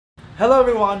Hello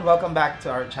everyone, welcome back to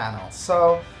our channel.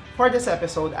 So for this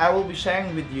episode, I will be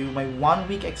sharing with you my 1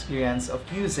 week experience of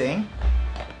using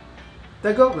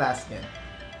the Go Glass Skin.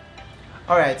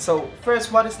 Alright, so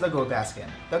first, what is the Go Glass Skin?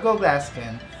 The Go Glass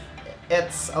Skin,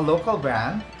 it's a local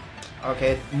brand.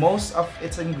 Okay, most of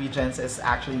its ingredients is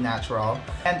actually natural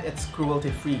and it's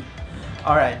cruelty free.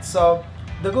 Alright, so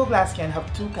the Go Glass Skin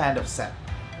have two kind of set.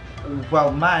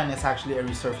 Well, mine is actually a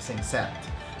resurfacing set.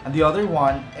 And the other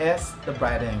one is the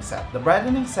brightening set. The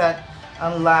brightening set,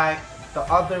 unlike the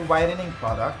other whitening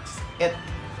products, it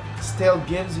still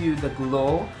gives you the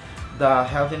glow, the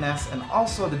healthiness, and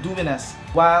also the dewiness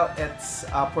while it's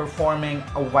performing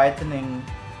a whitening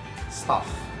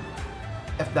stuff,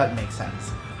 if that makes sense.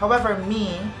 However,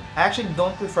 me, I actually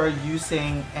don't prefer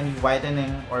using any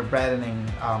whitening or brightening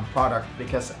product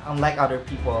because unlike other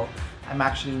people, I'm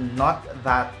actually not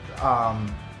that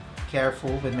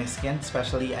careful with my skin,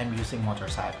 especially I'm using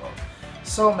motorcycle.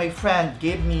 So my friend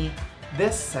gave me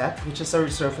this set, which is a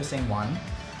resurfacing one.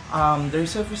 The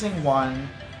resurfacing one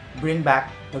bring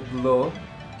back the glow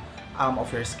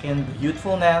of your skin, the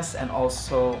youthfulness, and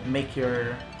also make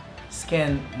your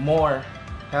skin more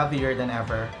healthier than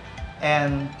ever.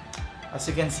 And as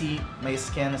you can see, my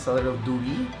skin is a little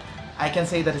dewy. I can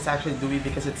say that it's actually dewy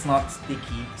because it's not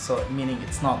sticky, so meaning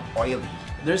it's not oily.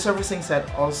 The resurfacing set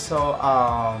also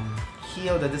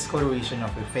heal the discoloration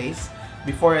of your face.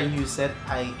 Before I use it,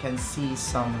 I can see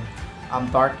some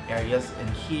dark areas in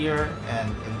here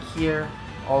and in here,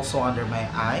 also under my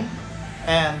eye.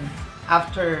 And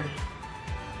after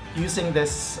using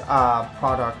this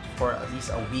product for at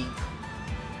least a week,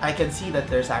 I can see that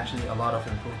there's actually a lot of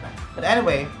improvement. But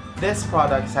anyway, this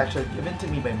product is actually given to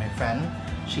me by my friend.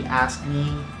 She asked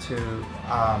me to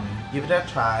give it a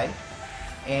try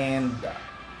and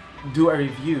do a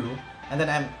review, and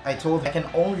then I told her I can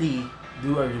only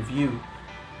do a review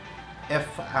if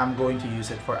I'm going to use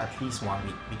it for at least 1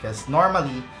 week, because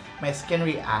normally my skin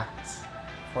reacts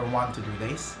for 1 to 2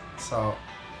 days, so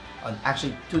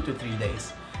actually 2 to 3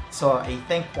 days. So I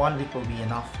think 1 week will be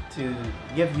enough to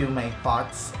give you my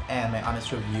thoughts and my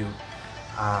honest review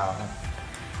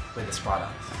with this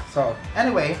product. So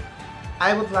anyway,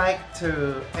 I would like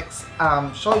to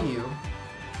show you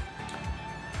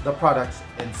the products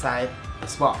inside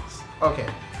this box. Okay,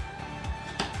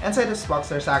 inside this box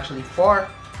there's actually 4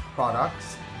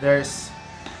 products. There's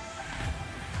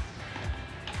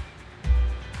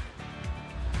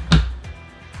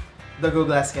the Go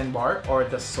Glass Skin Bar, or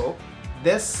the soap.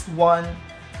 This one,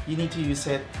 you need to use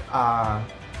it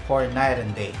for night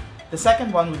and day. The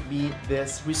second one would be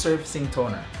this resurfacing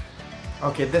toner.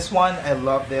 Okay, this one, I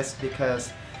love this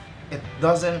because it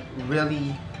doesn't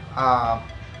really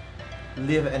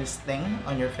leave any sting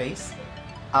on your face.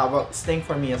 Well, sting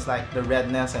for me is like the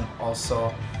redness and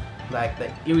also like the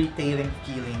irritating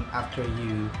feeling after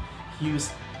you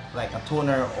use like a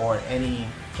toner or any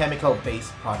chemical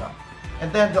based product.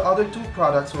 And then the other 2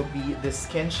 products will be the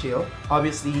skin shield.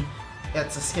 Obviously,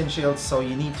 it's a skin shield, so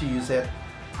you need to use it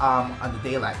on the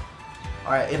daylight.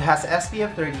 Alright, it has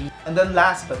SPF 30. And then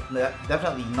last but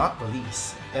definitely not the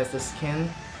least is the skin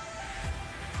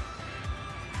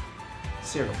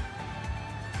serum.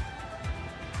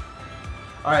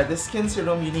 Alright, this skin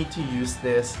serum, you need to use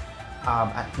this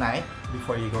at night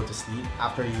before you go to sleep,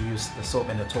 after you use the soap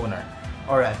and the toner.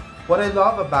 Alright, what I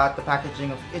love about the packaging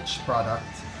of each product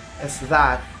is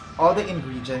that all the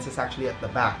ingredients is actually at the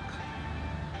back.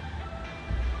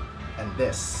 And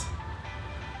this.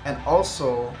 And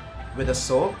also with the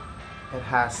soap, it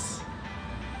has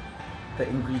the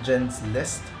ingredients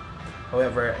list.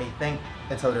 However, I think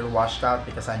it's a little washed out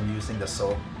because I'm using the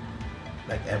soap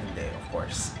like every day, of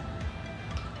course.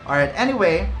 Alright,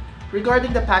 anyway,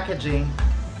 regarding the packaging,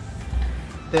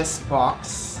 this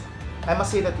box, I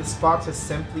must say that this box is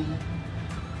simply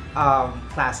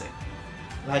classic.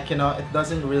 Like, you know, it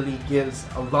doesn't really gives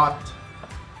a lot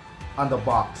on the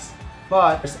box,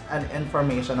 but there's an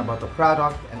information about the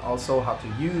product and also how to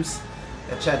use,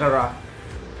 etc.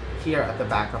 here at the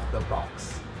back of the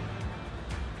box.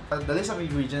 The list of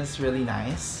ingredients is really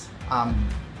nice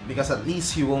because at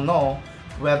least you will know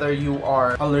whether you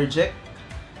are allergic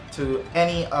to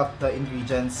any of the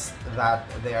ingredients that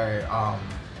they're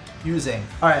using.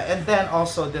 Alright, and then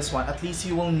also this one, at least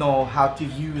you will know how to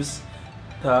use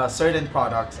the certain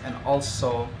products, and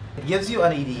also it gives you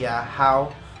an idea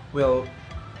how will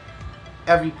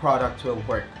every product will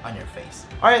work on your face.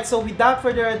 Alright, so without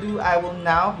further ado, I will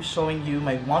now be showing you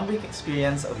my 1 week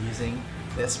experience of using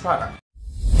this product.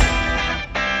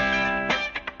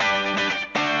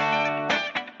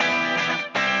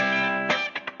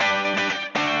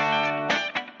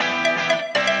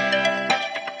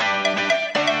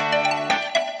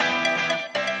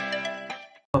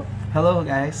 Hello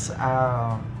guys,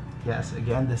 yes,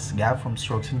 again, this is Gab from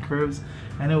Strokes and Curves.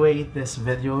 Anyway, this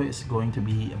video is going to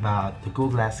be about the Go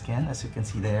Glass skin, as you can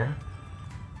see there.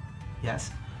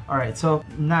 Yes. Alright, so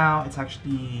now it's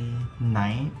actually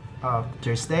night of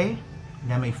Thursday.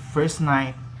 Yeah, my first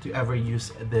night to ever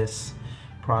use this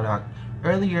product.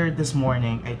 Earlier this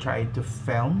morning, I tried to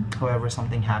film, however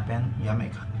something happened. Yeah,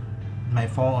 my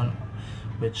phone,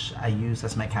 which I use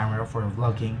as my camera for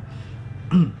vlogging,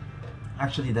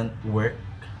 actually didn't work.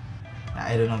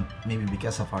 I don't know, maybe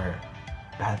because of our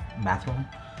bathroom.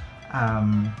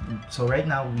 So right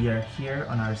now we are here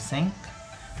on our sink,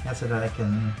 so that I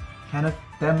can kind of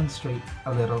demonstrate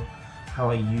a little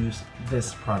how I use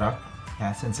this product,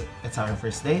 since it's our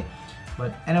first day.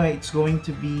 But anyway, it's going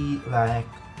to be like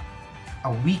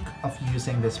a week of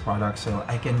using this product, so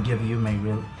I can give you my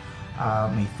real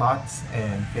my thoughts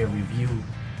and fair review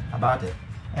about it.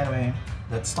 Anyway,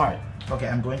 let's start. Okay,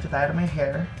 I'm going to tie my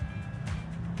hair,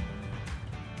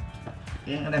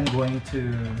 and I'm going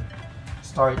to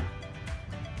start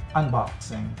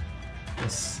unboxing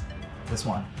this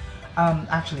one.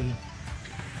 Actually,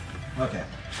 okay,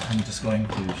 I'm just going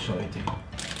to show it to you.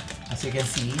 As you can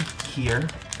see here,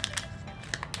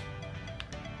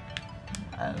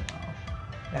 I don't know,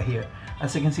 yeah, here.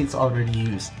 As you can see, it's already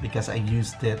used because I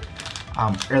used it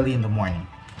early in the morning.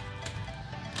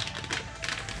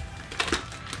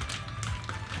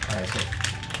 Alright, so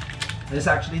this is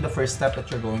actually the first step that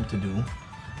you're going to do.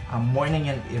 Morning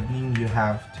and evening, you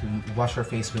have to wash your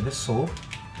face with the soap.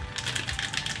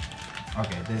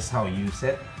 Okay, this is how you use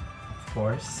it, of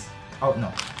course. Oh no,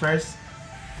 first,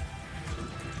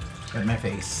 get my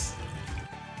face.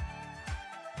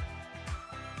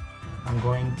 I'm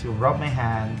going to rub my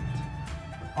hand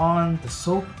on the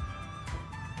soap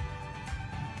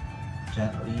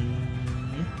gently.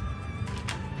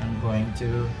 I'm going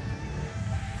to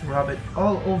rub it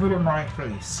all over my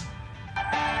face.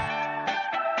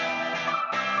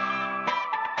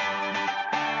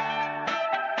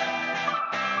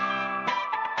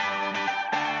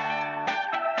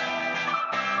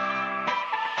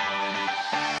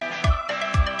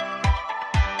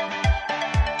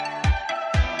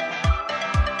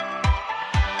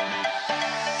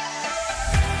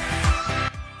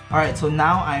 Alright, so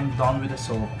now I'm done with the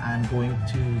soap. I'm going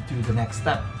to do the next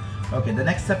step. Okay, the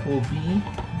next step will be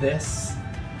this.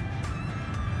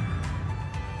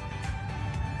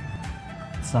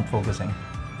 It's not focusing.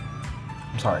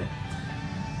 I'm sorry.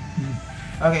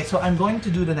 Okay, so I'm going to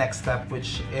do the next step,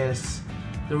 which is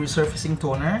the resurfacing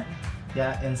toner.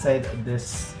 Yeah, inside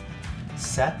this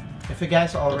set. If you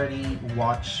guys already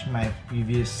watched my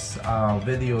previous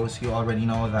videos, you already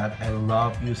know that I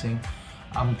love using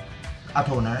a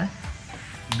toner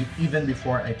even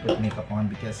before I put makeup on,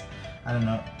 because I don't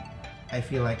know, I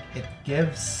feel like it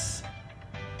gives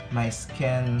my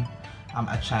skin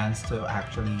a chance to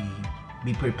actually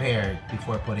be prepared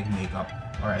before putting makeup.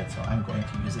 Alright, so I'm going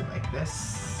to use it like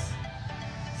this.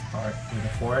 Start with the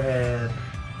forehead,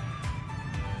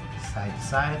 side to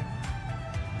side.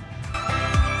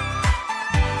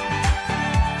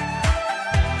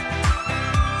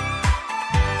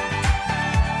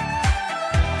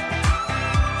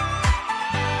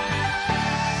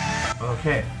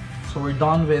 Okay, so we're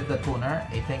done with the toner.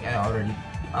 I think I already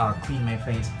cleaned my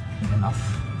face enough.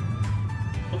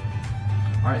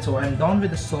 Alright, so I'm done with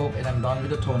the soap and I'm done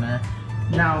with the toner.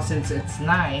 Now, since it's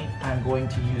night, I'm going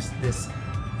to use this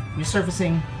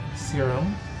resurfacing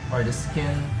serum, or the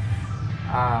skin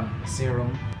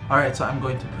serum. Alright, so I'm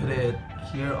going to put it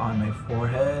here on my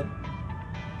forehead.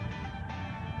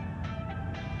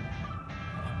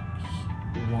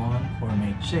 One for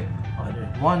my cheek,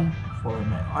 one for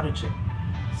my other cheek.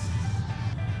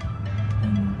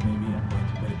 And maybe I'm going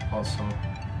to put it also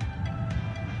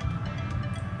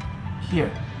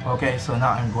here. Okay, so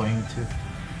now I'm going to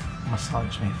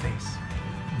massage my face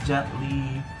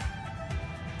gently.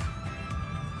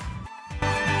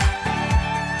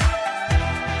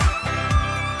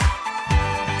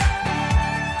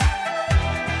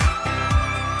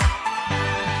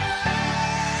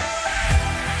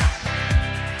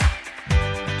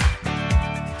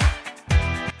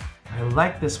 I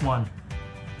like this one.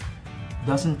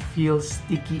 Doesn't feel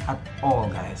sticky at all,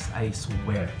 guys, I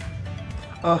swear.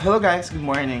 Hello guys, good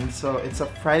morning. So it's a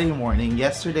Friday morning.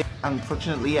 Yesterday,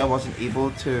 unfortunately, I wasn't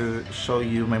able to show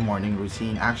you my morning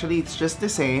routine. Actually, it's just the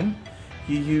same.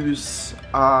 You use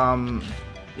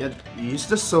you use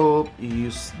the soap, you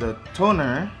use the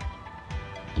toner,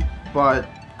 but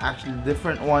actually the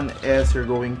different one is you're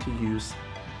going to use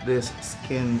this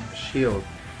skin shield,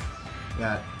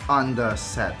 on the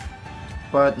set.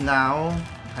 But now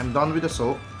I'm done with the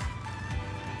soap.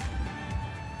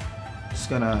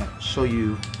 gonna show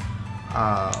you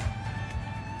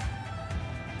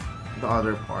the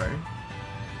other part,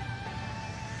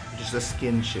 which is the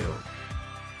skin shield.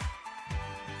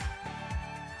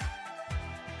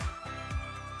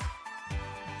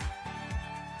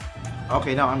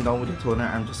 Okay, now I'm done with the toner.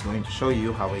 I'm just going to show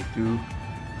you how I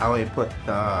put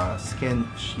the skin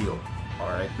shield.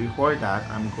 Alright, before that,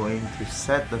 I'm going to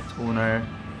set the toner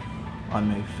on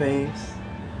my face.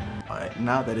 Alright,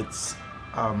 now that it's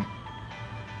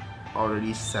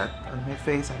already set on my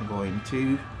face, I'm going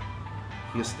to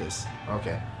use this.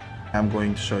 Okay, I'm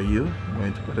going to show you. I'm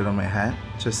going to put it on my hand,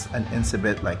 just an inch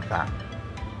bit like that.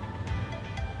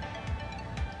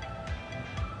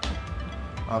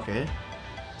 Okay,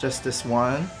 just this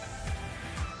one.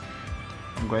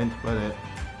 I'm going to put it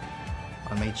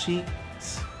on my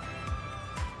cheeks.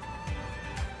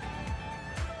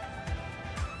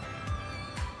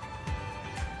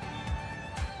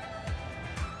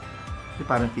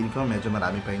 Parang feeling ko medyo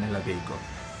marami pa yung nilagay ko.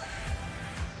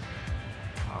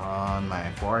 On my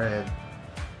forehead.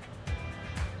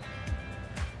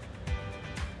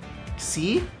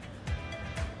 See?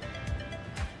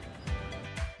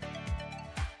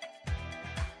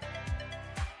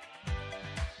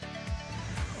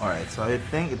 Alright, so I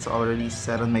think it's already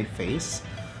set on my face.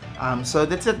 So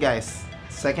that's it, guys.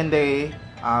 Second day,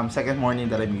 second morning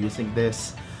that I'm using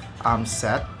this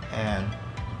set, and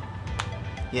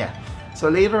yeah. So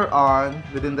later on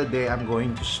within the day, I'm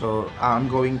going to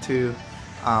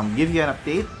give you an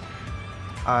update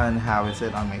on how is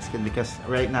it on my skin, because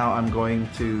right now I'm going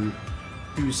to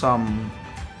do some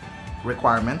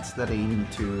requirements that I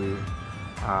need to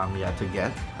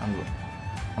get.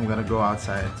 I'm gonna go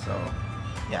outside, so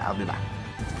yeah, I'll be back.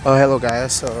 Oh, hello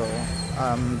guys. So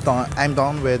I'm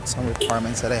done with some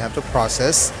requirements that I have to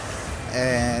process,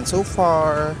 and so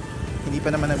far hindi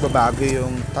pa naman nagbabago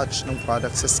yung touch ng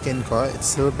product sa skin ko.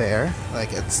 It's still there.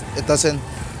 Like it doesn't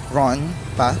run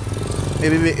pa.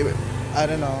 Maybe I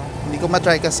don't know. Hindi ko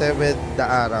matry kasi with the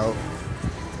araw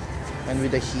and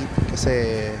with the heat,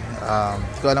 kasi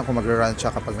hindi ko alam kung mag-run siya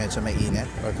kapag medyo mainit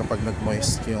or kapag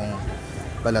nag-moist yung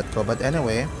balat ko. But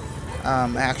anyway, I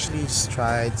actually just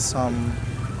tried some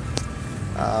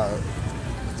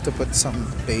to put some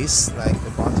base like the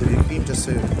Bronzer cream, just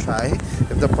to try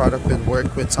if the product will work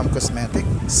with some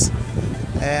cosmetics,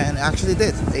 and actually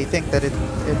did. I think that it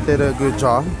did a good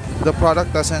job. The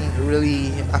product doesn't really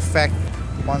affect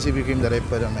Bronzer cream that I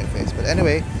put on my face. But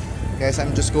anyway, guys,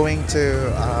 I'm just going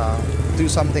to do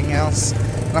something else,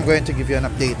 and I'm going to give you an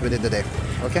update within the day.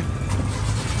 Okay?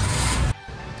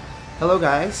 Hello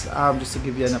guys, just to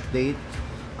give you an update,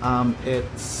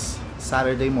 it's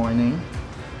Saturday morning.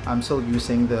 I'm still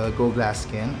using the Go Glass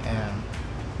skin, and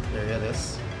there it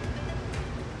is.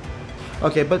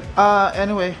 Okay, but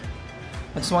anyway,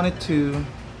 I just wanted to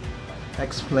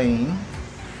explain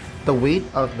the weight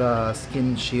of the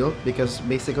skin shield, because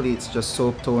basically it's just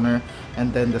soap, toner, and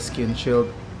then the skin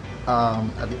shield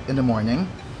in the morning.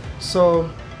 So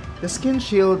the skin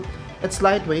shield, it's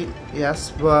lightweight,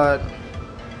 yes, but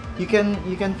you can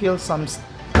feel some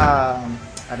I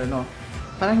don't know,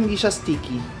 parang hindi siya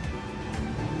sticky,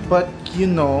 but you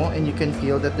know, and you can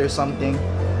feel that there's something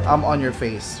on your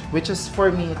face, which is, for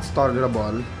me, it's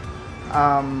tolerable.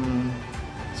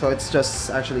 So it's just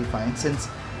actually fine, since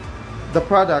the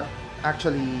product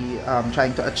actually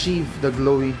trying to achieve the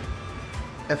glowy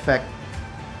effect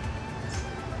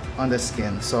on the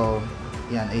skin. So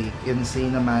yan, I can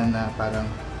see naman na parang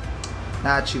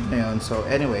na-achieve na yun. So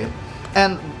anyway,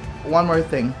 and one more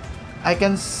thing, I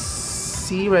can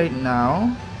see right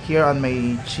now here on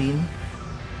my chin,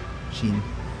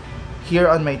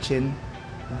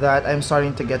 that I'm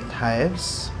starting to get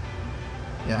hives.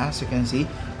 Yeah, as you can see,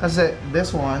 because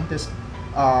this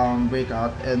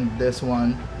breakout, and this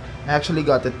one, I actually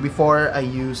got it before I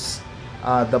use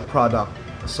the product,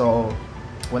 so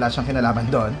wala siyang kinalaman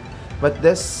doon. But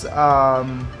this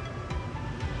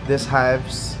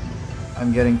hives,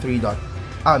 I'm getting 2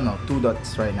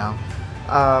 dots right now.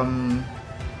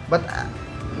 But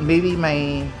maybe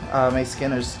my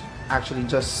skin is actually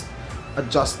just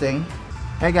adjusting.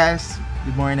 Hey guys,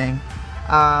 good morning.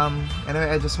 Anyway,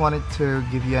 I just wanted to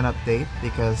give you an update,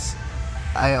 because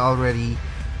I already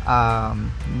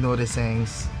noticing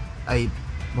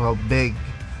big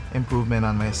improvement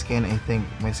on my skin. I think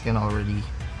my skin already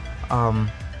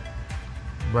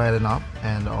brighten up,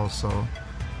 and also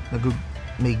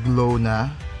may glow na,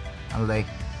 unlike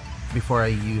before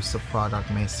I use the product.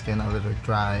 My skin a little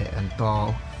dry and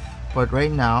dull, but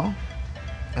right now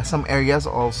some areas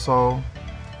also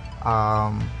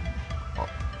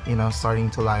starting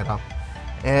to light up,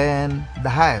 and the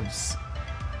hives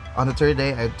On the third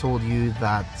day, I told you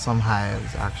that some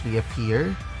hives actually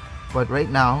appear, but right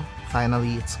now,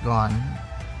 finally it's gone.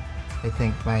 I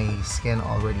think my skin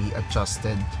already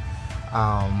adjusted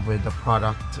with the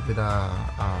product, with the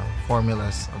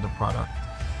formulas of the product.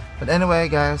 But anyway,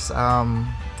 guys,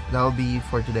 that'll be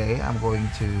for today. I'm going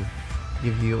to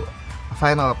give you a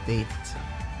final update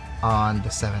on the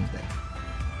 7th day.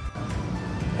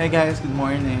 Hey guys, good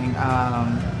morning.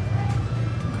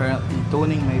 Currently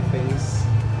toning my face,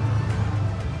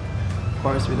 of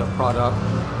course, with the product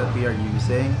that we are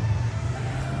using.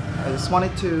 I just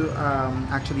wanted to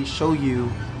actually show you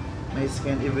my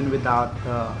skin even without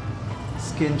the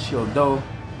skin shield. Though,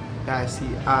 guys, see,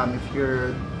 if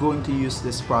you're going to use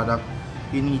this product,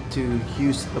 you need to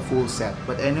use the full set.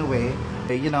 But anyway,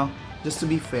 you know, just to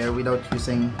be fair, without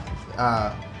using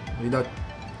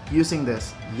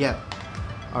this yet.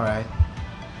 All right,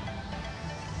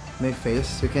 my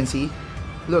face, you can see.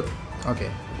 Look,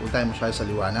 okay, full time siya sa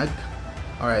liwanag.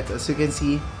 All right, as you can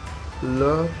see,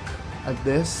 look at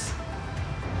this.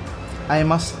 I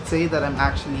must say that I'm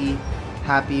actually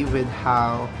happy with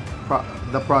how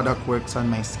the product works on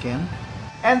my skin.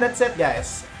 And that's it,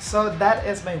 guys. So that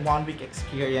is my 1 week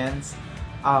experience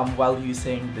while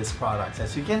using this product.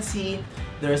 As you can see,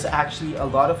 there's actually a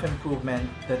lot of improvement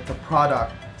that the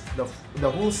product,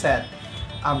 the whole set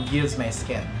gives my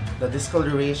skin. The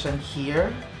discoloration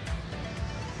here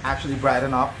actually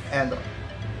brighten up, and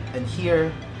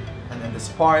here, and then this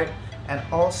part. And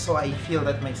also, I feel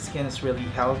that my skin is really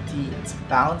healthy, it's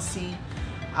bouncy.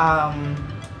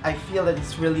 I feel that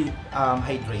it's really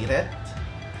hydrated,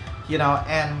 you know,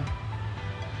 and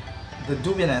the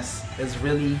dewiness is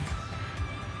really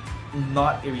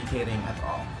not irritating at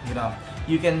all. You know,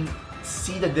 you can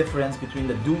see the difference between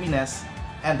the dewiness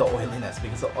and the oiliness,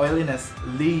 because the oiliness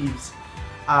leaves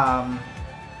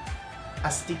a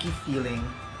sticky feeling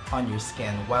on your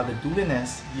skin, while the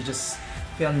dewiness, you just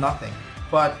feel nothing,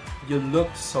 but you look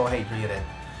so hydrated,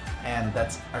 and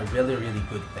that's a really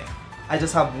good thing. I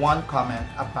just have one comment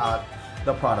about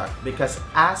the product, because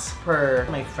as per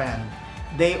my friend,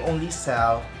 they only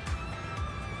sell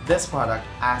this product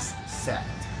as set,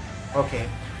 okay,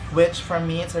 which for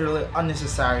me it's really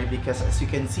unnecessary, because as you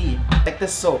can see, like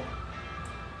this soap,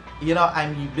 you know,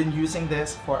 I've been using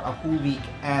this for a whole week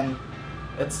and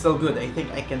it's still good. I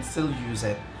think I can still use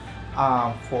it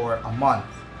for a month.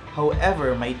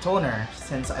 However, my toner,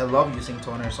 since I love using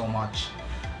toner so much,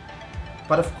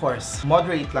 but of course,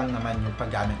 moderate lang naman yung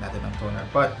paggamit natin ng toner.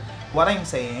 But what I'm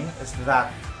saying is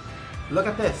that, look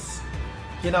at this.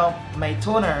 You know, my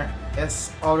toner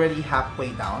is already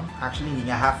halfway down. Actually,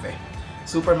 hindi nga half eh.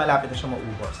 Super malapit na siya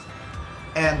maubos.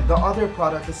 And the other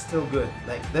product is still good.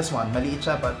 Like this one, maliit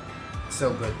siya but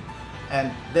still good.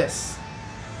 And this,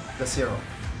 the serum.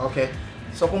 Okay?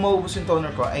 So kung maubos yung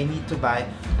toner ko, I need to buy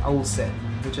a whole set,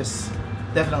 which is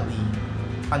definitely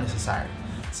unnecessary.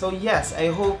 So yes,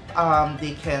 I hope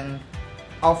they can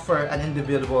offer an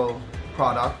individual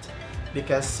product,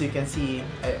 because you can see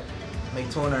my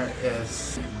toner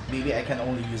is, maybe I can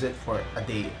only use it for a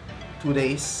day, 2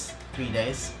 days, 3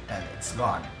 days, and it's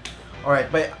gone.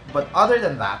 Alright, but other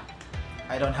than that,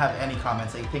 I don't have any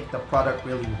comments. I think the product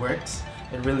really works.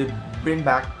 It really brings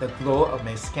back the glow of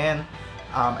my skin.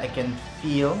 I can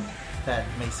feel that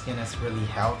my skin is really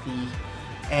healthy,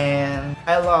 and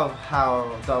I love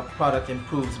how the product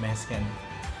improves my skin.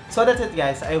 So that's it,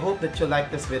 guys. I hope that you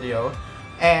like this video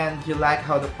and you like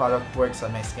how the product works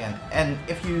on my skin. And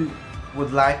if you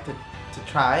would like to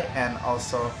try and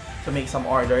also to make some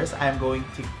orders, I'm going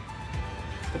to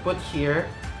put here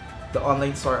the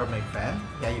online store of my friend.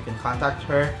 Yeah, you can contact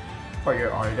her for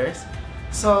your orders.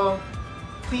 So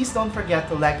please don't forget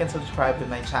to like and subscribe to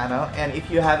my channel. And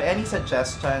if you have any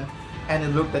suggestion, any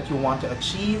look that you want to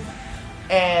achieve,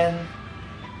 and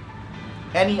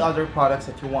any other products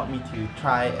that you want me to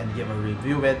try and give a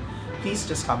review with, please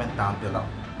just comment down below.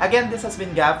 Again, this has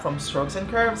been Gab from Strokes and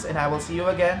Curves, and I will see you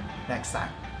again next time.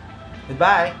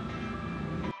 Goodbye!